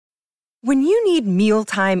When you need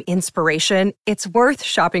mealtime inspiration, it's worth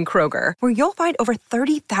shopping Kroger, where you'll find over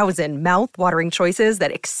 30,000 mouth-watering choices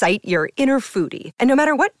that excite your inner foodie. And no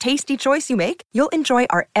matter what tasty choice you make, you'll enjoy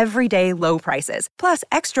our everyday low prices, plus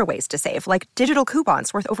extra ways to save, like digital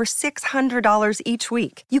coupons worth over $600 each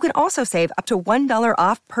week. You can also save up to $1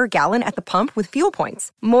 off per gallon at the pump with fuel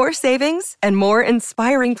points. More savings and more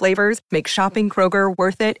inspiring flavors make shopping Kroger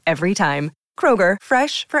worth it every time. Kroger,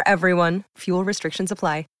 fresh for everyone. Fuel restrictions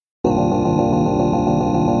apply.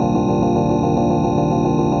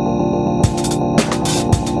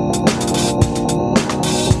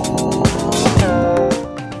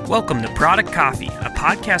 Welcome to Product Coffee, a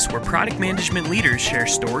podcast where product management leaders share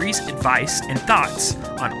stories, advice, and thoughts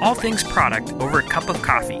on all things product over a cup of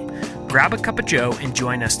coffee. Grab a cup of joe and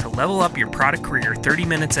join us to level up your product career 30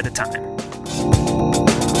 minutes at a time.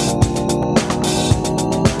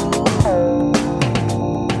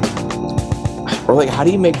 Or like, how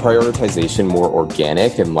do you make prioritization more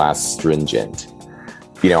organic and less stringent?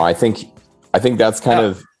 I think that's kind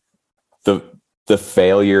of the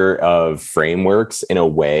failure of frameworks in a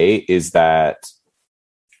way, is that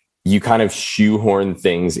you kind of shoehorn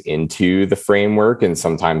things into the framework. And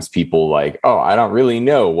sometimes people like, oh, I don't really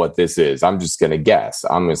know what this is. I'm just going to guess.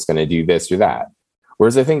 I'm just going to do this or that.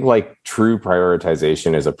 Whereas I think like true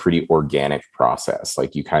prioritization is a pretty organic process.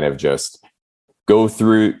 Like you kind of go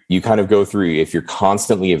through, if you're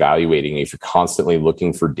constantly evaluating, if you're constantly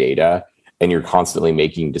looking for data and you're constantly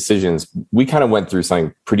making decisions. We kind of went through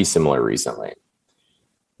something pretty similar recently,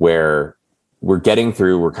 where we're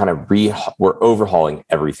overhauling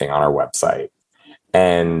everything on our website.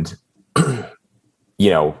 And,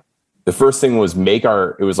 the first thing was make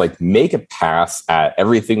a pass at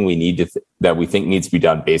everything we need that we think needs to be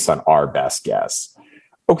done based on our best guess.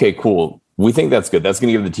 Okay, cool. We think that's good. That's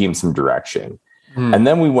going to give the team some direction. And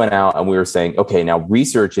then we went out and we were saying, okay, now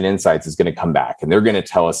research and insights is going to come back and they're going to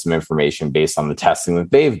tell us some information based on the testing that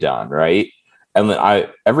they've done, right? And then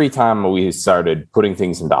every time we started putting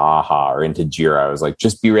things into AHA or into Jira, I was like,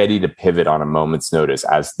 just be ready to pivot on a moment's notice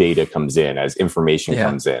as data comes in, as information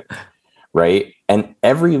comes in, right? And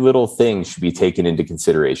every little thing should be taken into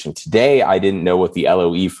consideration. Today, I didn't know what the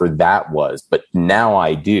LOE for that was, but now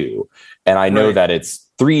I do. And I know that it's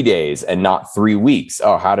 3 days and not 3 weeks.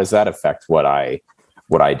 Oh, how does that affect what I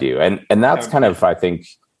do? And that's kind of, I think,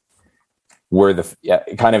 where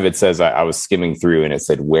it says, I was skimming through and it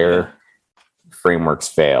said where frameworks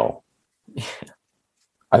fail.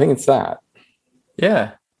 I think it's that.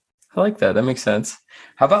 Yeah, I like that. That makes sense.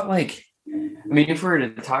 How about if we were to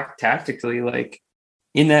talk tactically, like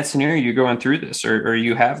in that scenario, you're going through this, or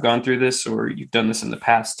you have gone through this, or you've done this in the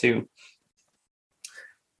past too,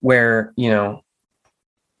 where,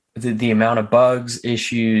 the amount of bugs,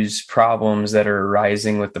 issues, problems that are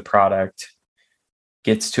arising with the product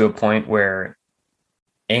gets to a point where,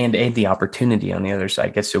 and the opportunity on the other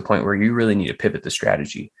side gets to a point where you really need to pivot the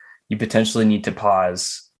strategy. You potentially need to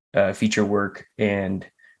pause feature work and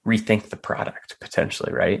rethink the product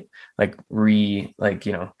potentially, right? We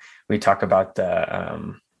talk about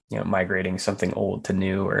the, migrating something old to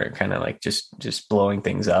new, or kind of like just blowing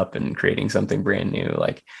things up and creating something brand new.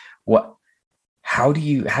 How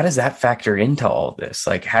does that factor into all of this?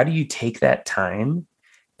 Like, how do you take that time,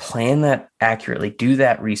 plan that accurately, do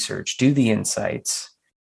that research, do the insights,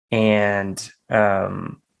 and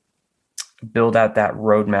build out that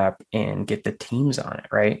roadmap and get the teams on it,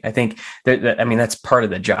 right? I think that's part of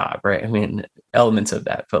the job, right? Elements of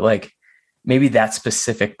that, but maybe that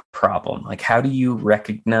specific problem, how do you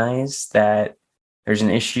recognize that there's an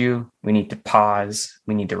issue? We need to pause,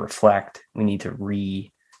 we need to reflect, we need to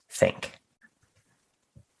rethink.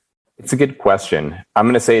 It's a good question. I'm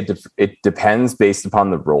going to say it depends based upon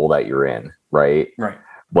the role that you're in, right? Right.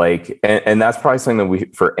 And that's probably something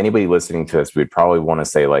that for anybody listening to this, we'd probably want to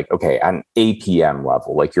say okay, at an APM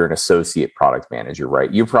level, you're an associate product manager,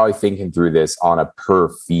 right? You're probably thinking through this on a per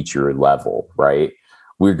feature level, right?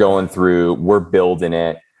 We're building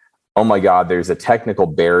it. Oh my God, there's a technical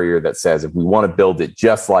barrier that says if we want to build it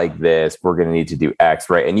just like this, we're going to need to do X,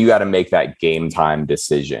 right? And you got to make that game time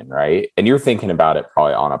decision, right? And you're thinking about it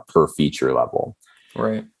probably on a per feature level,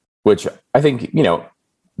 right? Which I think,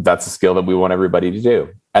 that's a skill that we want everybody to do.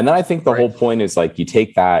 And then I think the whole point is you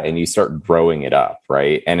take that and you start growing it up,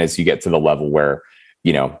 right? And as you get to the level where,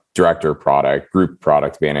 director of product, group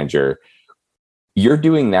product manager, you're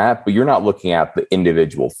doing that, but you're not looking at the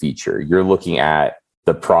individual feature. You're looking at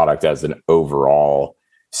the product as an overall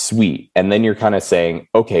suite. And then you're kind of saying,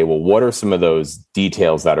 okay, well, what are some of those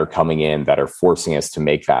details that are coming in that are forcing us to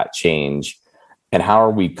make that change? And how are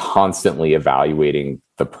we constantly evaluating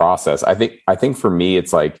the process? I think for me,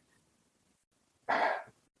 it's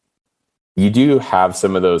you do have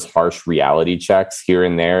some of those harsh reality checks here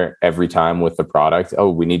and there every time with the product. Oh,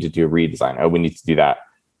 we need to do a redesign. Oh, we need to do that.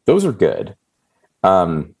 Those are good.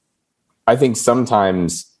 I think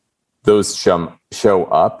sometimes those show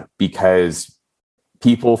up because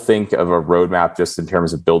people think of a roadmap just in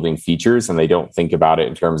terms of building features, and they don't think about it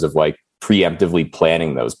in terms of like preemptively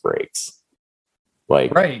planning those breaks.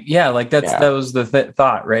 Like, right. Yeah. Like that was the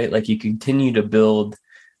thought, right? Like you continue to build,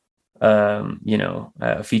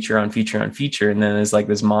 feature on feature on feature. And then there's like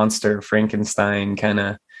this monster Frankenstein kind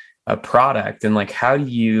of a product. And like, how do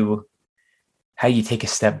you take a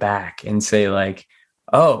step back and say like,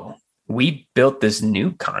 oh, we built this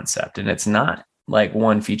new concept and it's not like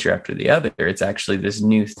one feature after the other. It's actually this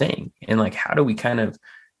new thing. And like, how do we kind of,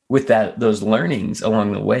 with those learnings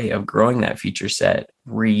along the way of growing that feature set,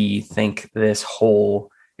 rethink this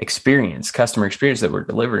whole customer experience that we're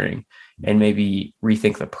delivering, and maybe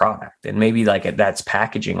rethink the product, and maybe like that's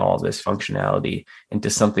packaging all this functionality into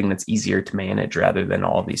something that's easier to manage rather than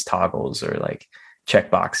all these toggles or like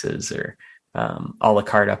checkboxes or a la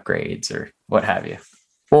carte upgrades or what have you.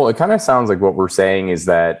 Well, it kind of sounds like what we're saying is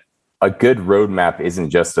that a good roadmap isn't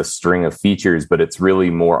just a string of features, but it's really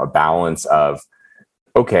more a balance of,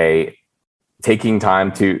 okay, taking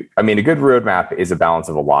time to, I mean, a good roadmap is a balance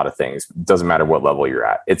of a lot of things. It doesn't matter what level you're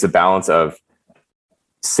at. It's a balance of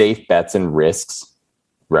safe bets and risks,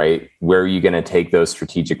 right? Where are you going to take those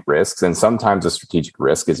strategic risks? And sometimes a strategic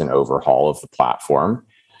risk is an overhaul of the platform.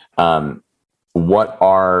 What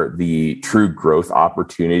are the true growth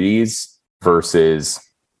opportunities versus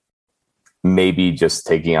maybe just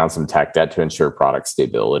taking on some tech debt to ensure product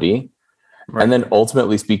stability? Right. And then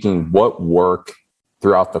ultimately speaking, what work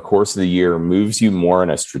throughout the course of the year moves you more in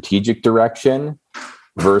a strategic direction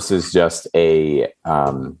versus just we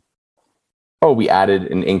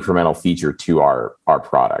added an incremental feature to our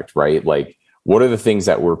product, right? Like, what are the things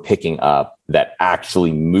that we're picking up that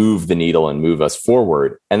actually move the needle and move us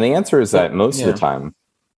forward? And the answer is that most of the time,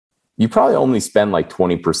 you probably only spend like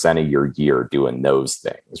 20% of your year doing those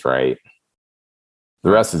things, right? The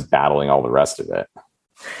rest is battling all the rest of it.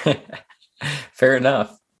 Fair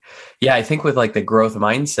enough. Yeah, I think with like the growth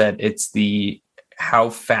mindset, it's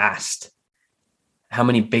how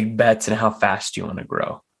many big bets and how fast you want to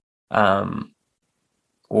grow.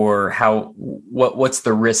 Or what's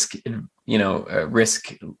the risk,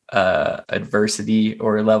 adversity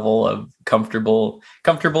or level of comfortable.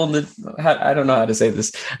 I don't know how to say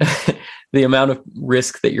this. The amount of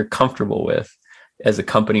risk that you're comfortable with as a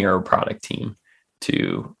company or a product team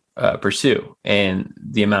to pursue, and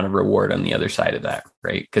the amount of reward on the other side of that,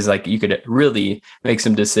 right? Because like you could really make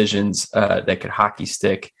some decisions that could hockey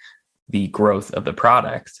stick the growth of the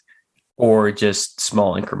product, or just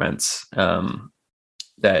small increments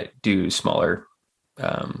that do smaller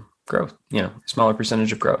growth, smaller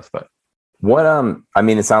percentage of growth. But what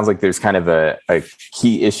it sounds like there's kind of a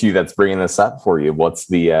key issue that's bringing this up for you. What's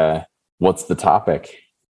the topic?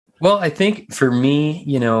 Well, I think for me,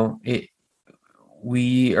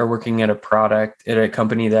 we are working at a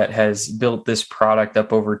company that has built this product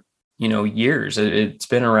up over, years. It's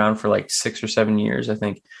been around for like 6 or 7 years. I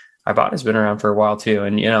think Ibotta's been around for a while too.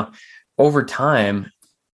 And, over time,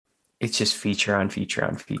 it's just feature on feature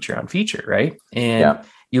on feature on feature, right? And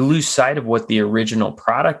you lose sight of what the original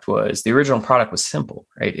product was. The original product was simple,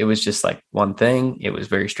 right? It was just like one thing. It was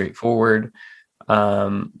very straightforward.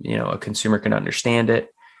 A consumer can understand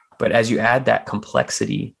it. But as you add that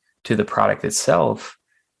complexity to the product itself,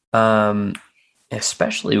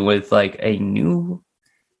 especially with like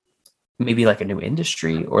maybe like a new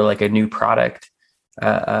industry or like a new product,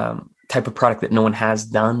 type of product that no one has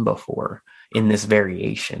done before in this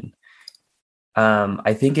variation.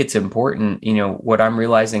 I think it's important, what I'm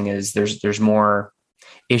realizing is there's more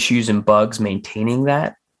issues and bugs maintaining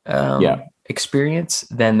that experience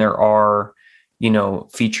than there are,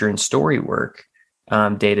 feature and story work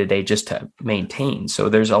day to day just to maintain. So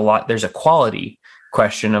there's a quality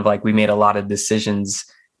question of like, we made a lot of decisions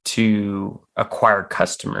to acquire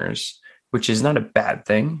customers, which is not a bad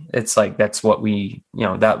thing. It's like, that's what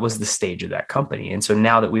that was the stage of that company. And so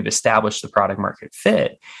now that we've established the product market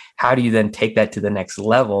fit, how do you then take that to the next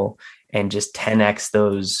level and just 10x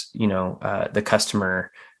those, the customer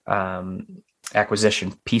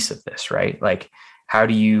acquisition piece of this, right? Like, how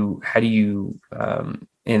do you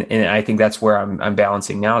and I think that's where I'm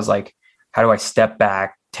balancing now is like, how do I step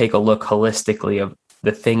back, take a look holistically of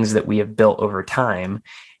the things that we have built over time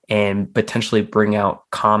and potentially bring out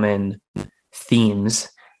common themes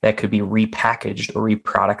that could be repackaged or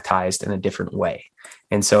reproductized in a different way.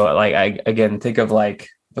 And so like, I again think of like,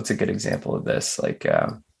 what's a good example of this? Like,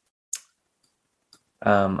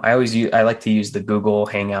 I like to use the Google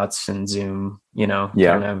Hangouts and Zoom,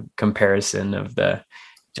 kind of comparison of the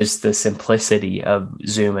simplicity of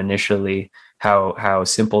Zoom initially, how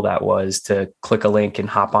simple that was to click a link and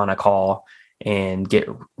hop on a call and get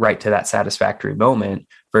right to that satisfactory moment,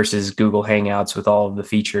 versus Google Hangouts with all of the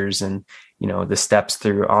features and, the steps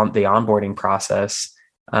through the onboarding process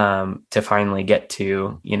to finally get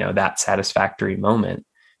to, that satisfactory moment.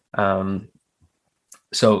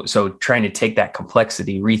 So trying to take that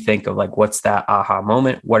complexity, rethink of like, what's that aha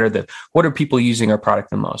moment? What are people using our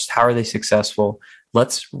product the most? How are they successful?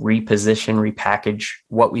 Let's reposition, repackage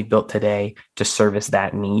what we built today to service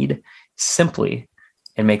that need simply,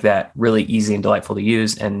 and make that really easy and delightful to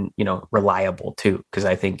use, and, reliable too. Cause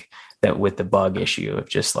I think that with the bug issue of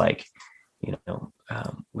just like,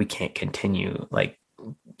 we can't continue like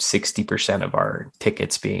 60% of our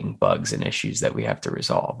tickets being bugs and issues that we have to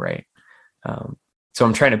resolve. Right. So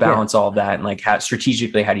I'm trying to balance all of that, and like, how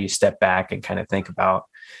strategically, how do you step back and kind of think about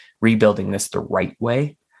rebuilding this the right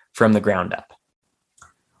way from the ground up?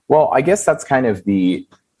 Well, I guess that's kind of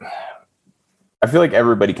I feel like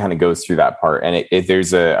everybody kind of goes through that part, and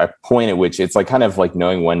there's a point at which it's like kind of like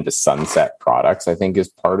knowing when to sunset products, I think, is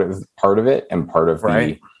part of it, and part of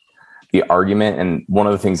the argument. And one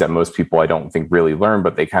of the things that most people, I don't think, really learn,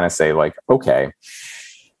 but they kind of say like, okay,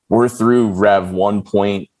 we're through Rev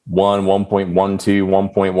 1.1, 1.12,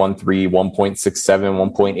 1.13,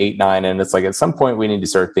 1.67, 1.89. And it's like, at some point we need to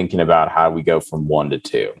start thinking about how we go from 1 to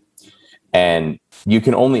 2. And you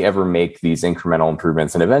can only ever make these incremental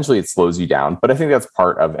improvements, and eventually it slows you down. But I think that's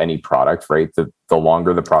part of any product, right? The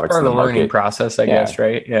longer the product's in the market, learning process, I guess,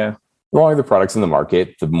 right? Yeah. The longer the product's in the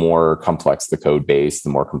market, the more complex the code base, the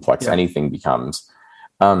more complex anything becomes.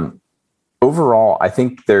 Overall, I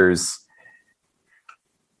think there's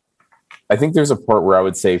a part where I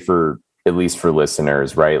would say, for at least for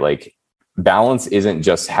listeners, right? Like, balance isn't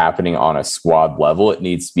just happening on a squad level. It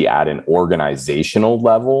needs to be at an organizational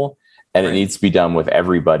level, and it needs to be done with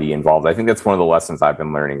everybody involved. I think that's one of the lessons I've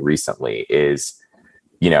been learning recently is,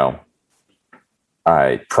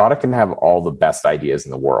 product can have all the best ideas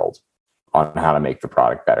in the world on how to make the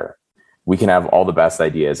product better. We can have all the best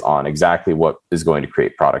ideas on exactly what is going to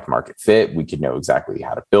create product market fit. We can know exactly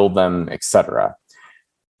how to build them, etc.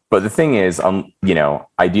 But the thing is,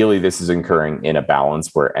 ideally this is occurring in a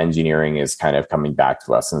balance where engineering is kind of coming back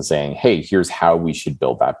to us and saying, hey, here's how we should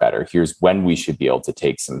build that better. Here's when we should be able to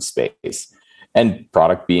take some space. And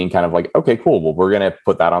product being kind of like, okay, cool. Well, we're going to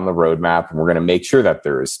put that on the roadmap, and we're going to make sure that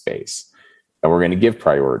there is space, and we're going to give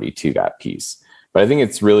priority to that piece. But I think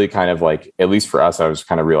it's really kind of like, at least for us, I was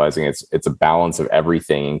kind of realizing it's a balance of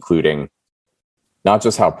everything, including not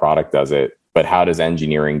just how product does it, but how does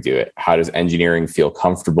engineering do it? How does engineering feel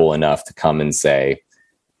comfortable enough to come and say,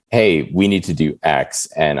 hey, we need to do X,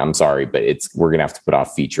 and I'm sorry, but we're going to have to put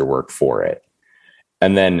off feature work for it.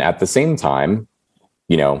 And then at the same time,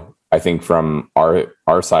 I think from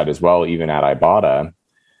our side as well, even at Ibotta,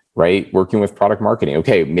 right, working with product marketing,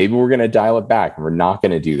 okay, maybe we're going to dial it back, and we're not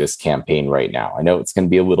going to do this campaign right now. I know it's going to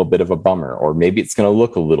be a little bit of a bummer, or maybe it's going to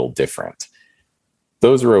look a little different.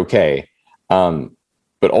 Those are okay.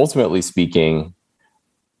 But ultimately speaking,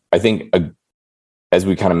 I think, as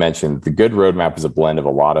we kind of mentioned, the good roadmap is a blend of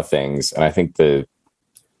a lot of things. And I think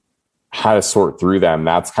how to sort through them,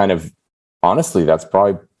 that's kind of, honestly, that's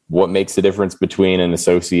probably what makes the difference between an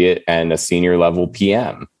associate and a senior level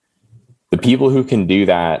PM. The people who can do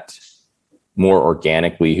that more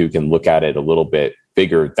organically, who can look at it a little bit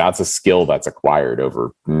bigger, that's a skill that's acquired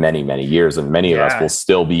over many, many years. And many of us will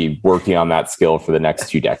still be working on that skill for the next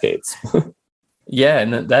 2 decades. Yeah.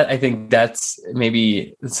 And that, I think that's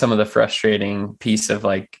maybe some of the frustrating piece of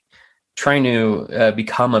like trying to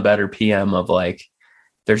become a better PM of like,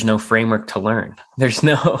 there's no framework to learn. There's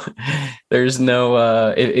no,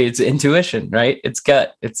 it's intuition, right? It's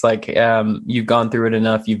gut. It's like, you've gone through it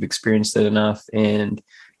enough, you've experienced it enough, and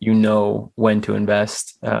you know when to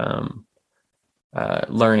invest,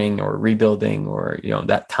 learning or rebuilding, or,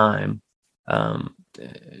 that time,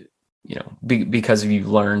 because you've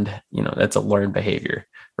learned, that's a learned behavior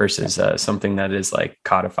versus something that is like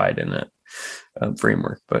codified in a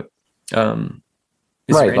framework. But right,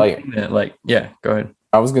 go ahead.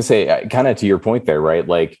 I was going to say, kind of to your point there, right?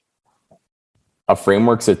 Like, a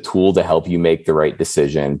framework's a tool to help you make the right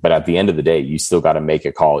decision, but at the end of the day, you still got to make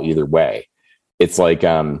a call either way. It's like,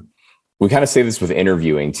 we kind of say this with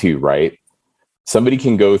interviewing too, right? Somebody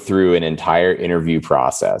can go through an entire interview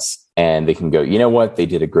process and they can go, you know what? They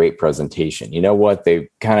did a great presentation. You know what? They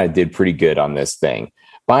kind of did pretty good on this thing.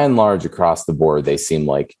 By and large, across the board, they seem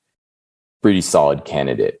like pretty solid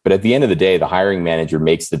candidate. But at the end of the day, the hiring manager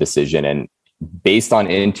makes the decision, and based on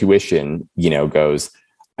intuition, goes,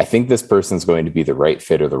 I think this person's going to be the right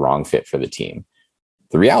fit or the wrong fit for the team.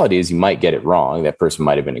 The reality is you might get it wrong. That person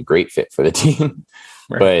might have been a great fit for the team.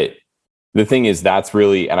 Right. But the thing is, that's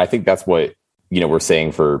really, and I think that's what, we're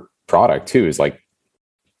saying for product too, is like,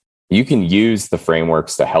 you can use the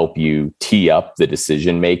frameworks to help you tee up the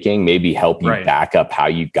decision-making, maybe help you back up how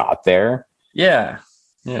you got there. Yeah.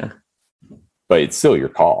 Yeah. But it's still your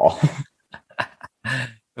call. It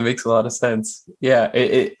makes a lot of sense. Yeah.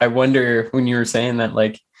 I wonder when you were saying that,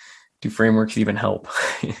 like, do frameworks even help?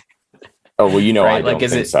 Oh, well, right? I don't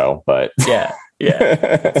think so, but yeah.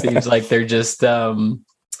 It seems like they're just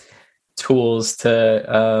tools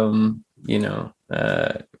to,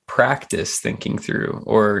 practice thinking through,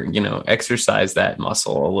 or, exercise that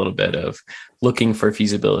muscle a little bit of looking for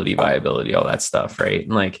feasibility, viability, all that stuff. Right.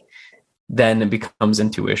 And like, then it becomes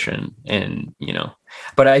intuition and,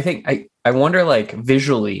 but I think I wonder, like,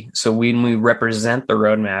 visually. So when we represent the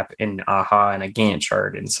roadmap in AHA and a Gantt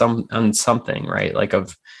chart and something, right? Like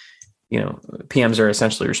PMs are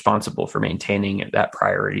essentially responsible for maintaining that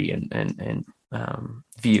priority and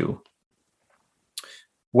view.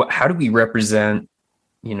 How do we represent,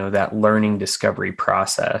 that learning discovery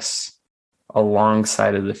process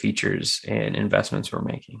alongside of the features and investments we're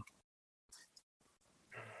making?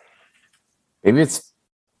 Maybe it's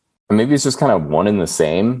just kind of one and the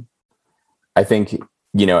same. I think,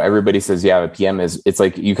 everybody says, yeah, but it's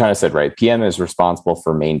like you kind of said, right? PM is responsible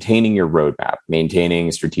for maintaining your roadmap,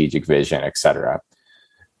 maintaining strategic vision, et cetera.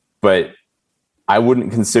 But I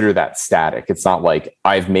wouldn't consider that static. It's not like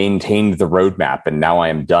I've maintained the roadmap and now I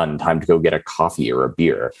am done. Time to go get a coffee or a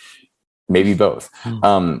beer. Maybe both.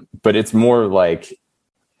 But it's more like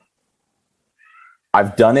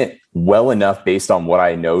I've done it well enough based on what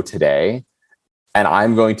I know today. And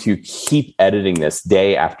I'm going to keep editing this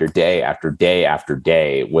day after day after day after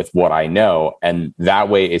day with what I know. And that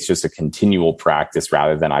way it's just a continual practice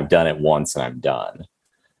rather than I've done it once and I'm done.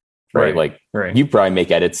 Right. You probably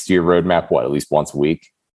make edits to your roadmap, at least once a week?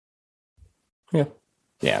 Yeah.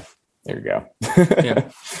 Yeah. There you go.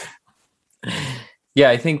 Yeah.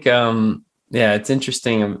 I think, it's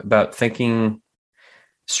interesting about thinking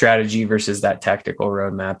strategy versus that tactical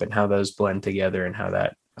roadmap and how those blend together and how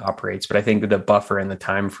that operates. But I think the buffer and the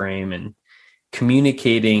time frame and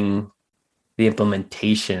communicating the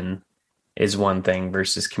implementation is one thing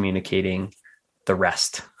versus communicating the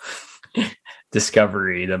rest.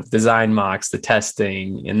 Discovery, the design mocks, the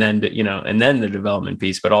testing, and then the development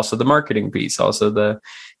piece, but also the marketing piece, also the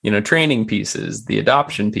training pieces, the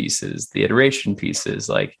adoption pieces, the iteration pieces.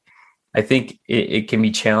 Like, I think it can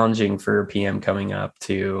be challenging for a PM coming up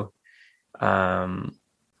to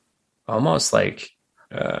almost like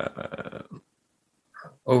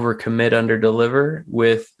overcommit, underdeliver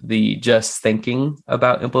with the just thinking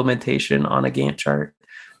about implementation on a Gantt chart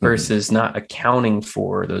versus not accounting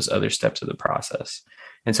for those other steps of the process.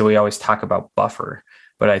 And so we always talk about buffer,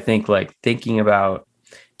 but I think, like, thinking about,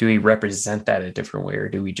 do we represent that a different way, or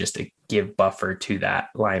do we just give buffer to that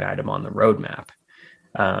line item on the roadmap?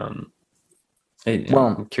 I'm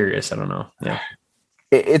curious. I don't know. Yeah.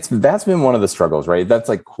 That's been one of the struggles, right? That's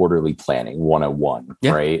like quarterly planning 101,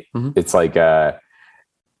 right? Mm-hmm. It's like,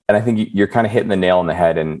 and I think you're kind of hitting the nail on the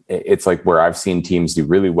head. And it's like where I've seen teams do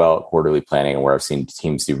really well at quarterly planning and where I've seen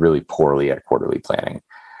teams do really poorly at quarterly planning.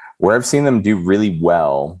 Where I've seen them do really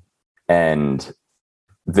well, and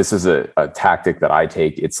this is a tactic that I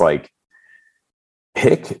take, it's like,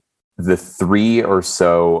 pick the 3 or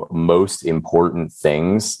so most important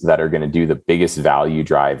things that are going to do the biggest value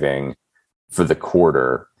driving for the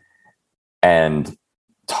quarter and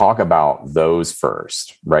talk about those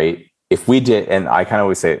first, right? If we did, and I kind of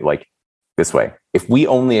always say it like this way, if we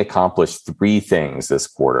only accomplished 3 things this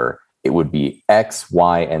quarter, it would be X,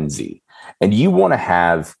 Y, and Z. And you want to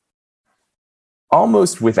have,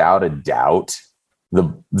 almost without a doubt,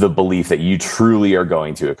 the belief that you truly are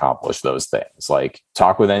going to accomplish those things. Like,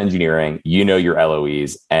 talk with engineering, your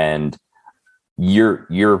LOEs, and you're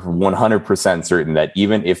 100% certain that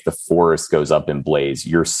even if the forest goes up in blaze,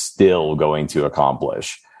 you're still going to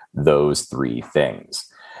accomplish those 3 things.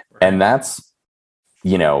 And that's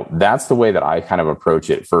the way that I kind of approach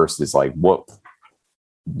it first, is like,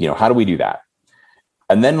 how do we do that?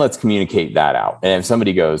 And then let's communicate that out. And if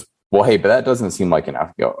somebody goes, well, hey, but that doesn't seem like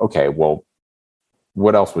enough, go, okay, well,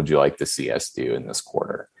 what else would you like to see us do in this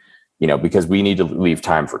quarter? Because we need to leave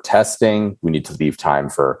time for testing. We need to leave time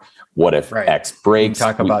for what if X breaks.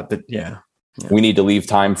 We need to leave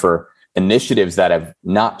time for initiatives that have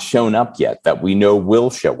not shown up yet that we know will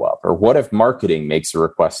show up. Or what if marketing makes a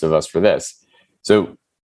request of us for this? So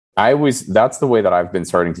that's the way that I've been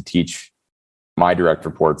starting to teach my direct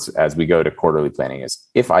reports as we go to quarterly planning is,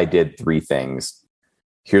 if I did 3 things,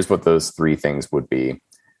 here's what those 3 things would be.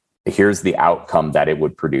 Here's the outcome that it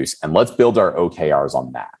would produce. And let's build our OKRs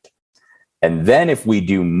on that. And then if we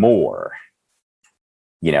do more,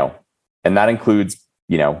 and that includes,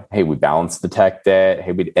 hey, we balance the tech debt.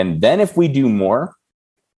 And then if we do more,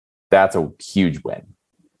 that's a huge win.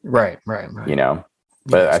 Right.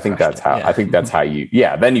 But I think that's how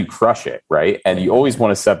then you crush it. Right. And you always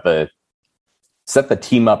want to set the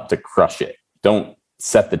team up to crush it. Don't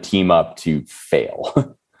set the team up to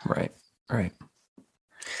fail. Right.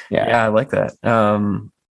 Yeah. I like that.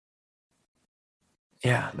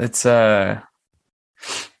 That's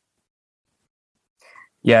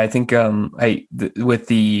I think with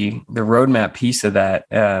the roadmap piece of that,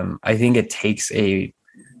 I think it takes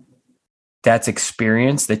that's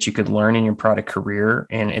experience that you could learn in your product career.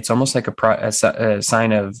 And it's almost like a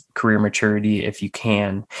sign of career maturity if you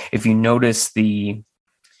notice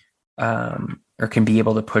or can be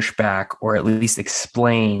able to push back or at least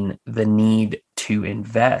explain the need to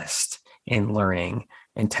invest in learning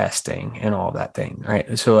and testing and all that thing.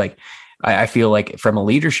 Right. So like, I feel like from a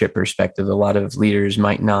leadership perspective, a lot of leaders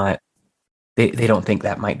might not, they don't think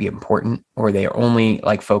that might be important, or they are only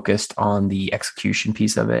like focused on the execution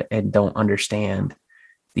piece of it and don't understand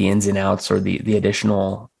the ins and outs or the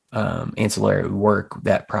additional ancillary work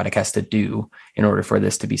that product has to do in order for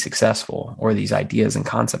this to be successful, or these ideas and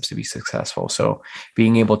concepts to be successful. So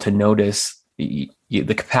being able to notice the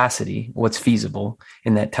capacity, what's feasible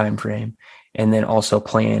in that time frame, and then also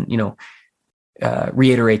plan,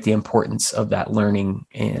 reiterate the importance of that learning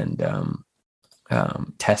and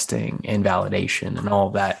testing and validation and all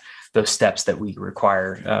of that, those steps that we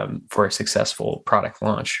require for a successful product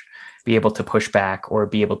launch, be able to push back or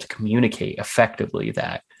be able to communicate effectively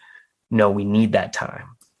that, no, we need that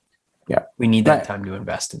time. Yeah. We need that time to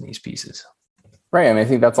invest in these pieces. Right. I mean, I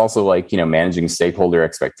think that's also like, managing stakeholder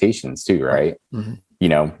expectations too, right?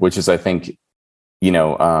 Mm-hmm. Which is, I think,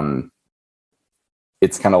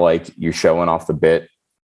 it's kind of like you're showing off the bit,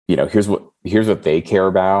 here's what they care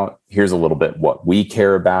about. Here's a little bit what we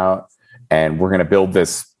care about. And we're going to build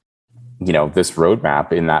this, this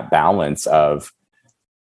roadmap in that balance of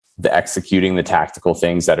the executing the tactical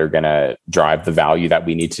things that are going to drive the value that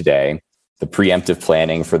we need today, the preemptive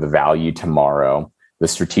planning for the value tomorrow, the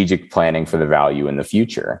strategic planning for the value in the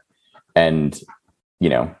future. And,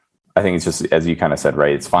 I think it's just, as you kind of said,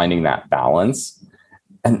 right, it's finding that balance.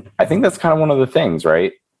 And I think that's kind of one of the things,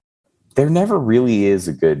 right? There never really is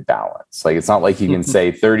a good balance. Like, it's not like you can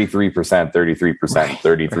say 33%, 33%,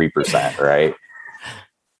 33%, right?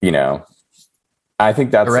 I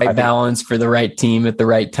think that's the right balance for the right team at the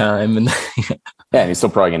right time. And and you're still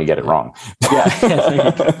probably going to get it wrong.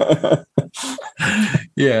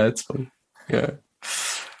 Yeah, it's funny. Yeah.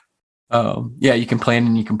 You can plan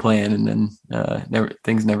and then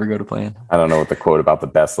things never go to plan. I don't know what the quote about the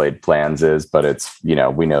best laid plans is, but it's, we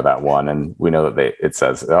know that one, and we know that it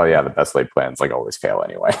says, oh yeah, the best laid plans like always fail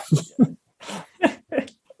anyway.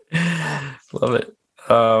 Love it.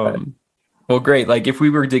 Well, great. Like, if we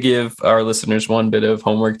were to give our listeners one bit of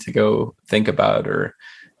homework to go think about or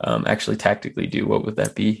actually tactically do, what would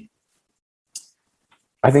that be?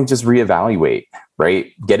 I think just reevaluate,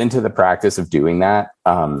 right? Get into the practice of doing that.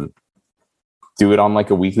 Do it on like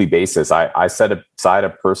a weekly basis. I set aside a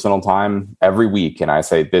personal time every week, and I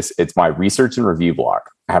say it's my research and review block.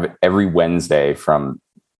 I have it every Wednesday from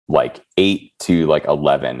like 8 to like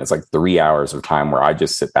 11. It's like 3 hours of time where I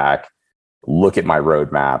just sit back, look at my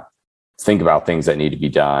roadmap, think about things that need to be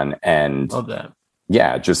done. And love that.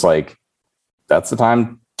 Yeah, just like that's the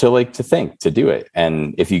time to think, to do it.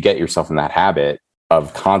 And if you get yourself in that habit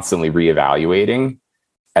of constantly reevaluating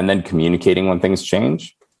and then communicating when things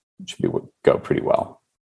change, it should go pretty well.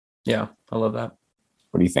 Yeah, I love that.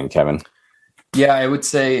 What do you think, Kevin? Yeah, I would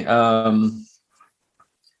say,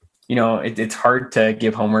 it's hard to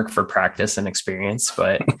give homework for practice and experience,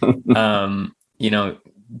 but,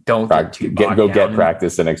 don't get too bogged down. Get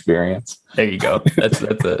practice and experience. There you go. That's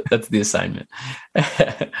the assignment.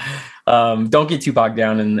 Don't get too bogged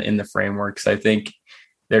down in the frameworks. I think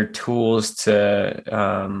they're tools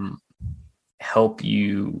to help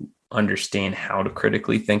you understand how to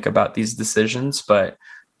critically think about these decisions, but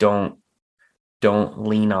don't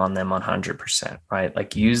lean on them 100%, right?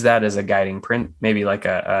 Like, use that as a guiding maybe like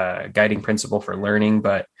a guiding principle for learning,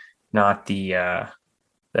 but not the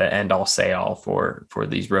end all say all for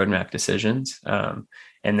these roadmap decisions. And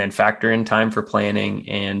then factor in time for planning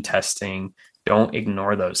and testing. Don't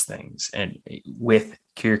ignore those things. And with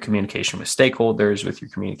your communication with stakeholders, with your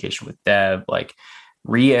communication with dev, like,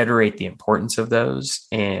 reiterate the importance of those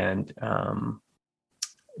and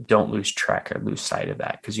don't lose track or lose sight of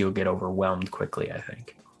that, because you'll get overwhelmed quickly, I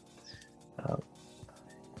think.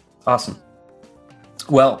 Awesome.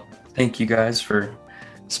 Well, thank you guys for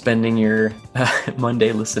spending your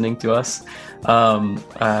Monday listening to us.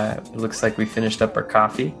 It looks like we finished up our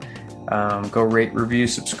coffee. Go rate, review,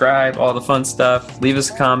 subscribe, all the fun stuff. Leave us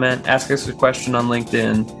a comment, ask us a question on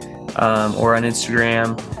LinkedIn or on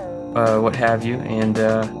Instagram, what have you, and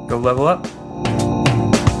go level up.